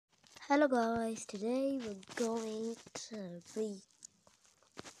Hello guys, today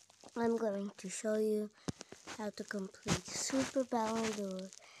I'm going to show you how to complete Super Ballondor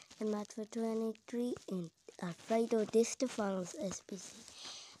in Math for 23 in Alfredo Di Stefano's SPC.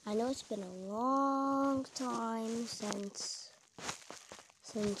 I know it's been a long time since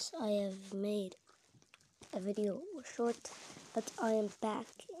I have made a video short, but I am back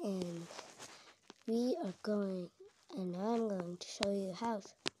and I'm going to show you how to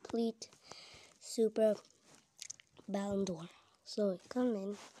complete Super Ballondor. So come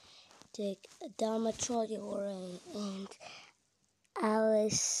in, take Adama Traore and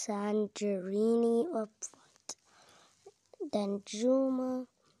Alessandrini up front. Then Juma,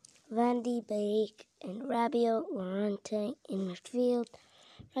 Van de Beek, and Rabiot Llorente in midfield.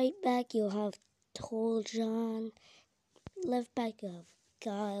 Right back you'll have Toljan. Left back you have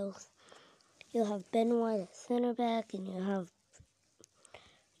Giles. You'll have Ben White at center back, and you'll have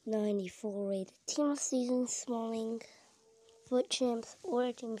 94 rated team of season Smalling, Foot Champs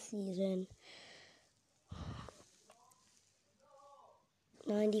or team season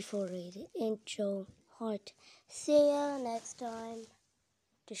 94 rated intro Hart. See ya next time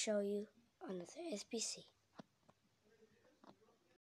to show you another SPC.